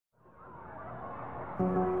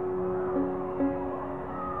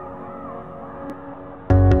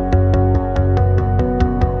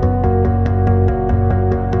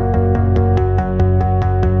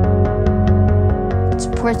It's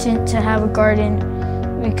important to have a garden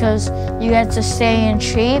because you get to stay in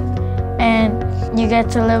shape and you get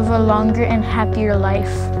to live a longer and happier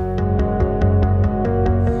life.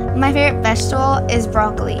 My favorite vegetable is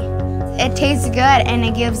broccoli. It tastes good and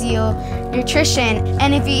it gives you nutrition,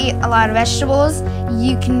 and if you eat a lot of vegetables,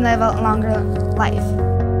 you can live a longer life.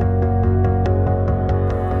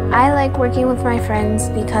 I like working with my friends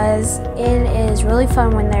because it is really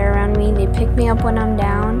fun when they're around me. They pick me up when I'm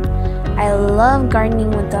down. I love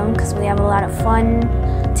gardening with them because we have a lot of fun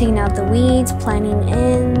taking out the weeds, planting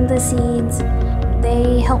in the seeds.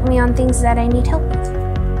 They help me on things that I need help with.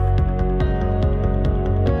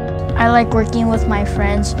 I like working with my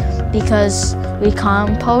friends because we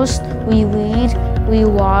compost, we weed, we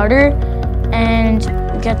water, and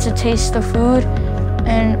we get to taste the food,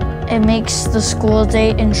 and it makes the school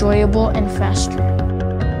day enjoyable and faster.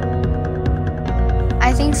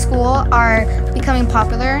 I think schools are becoming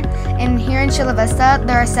popular, and here in Chula Vista,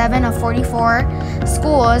 there are 7 of 44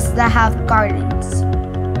 schools that have gardens.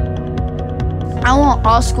 I want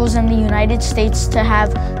all schools in the United States to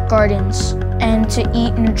have gardens and to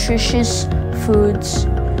eat nutritious foods.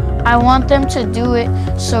 I want them to do it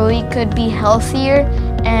so we could be healthier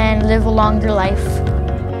and live a longer life.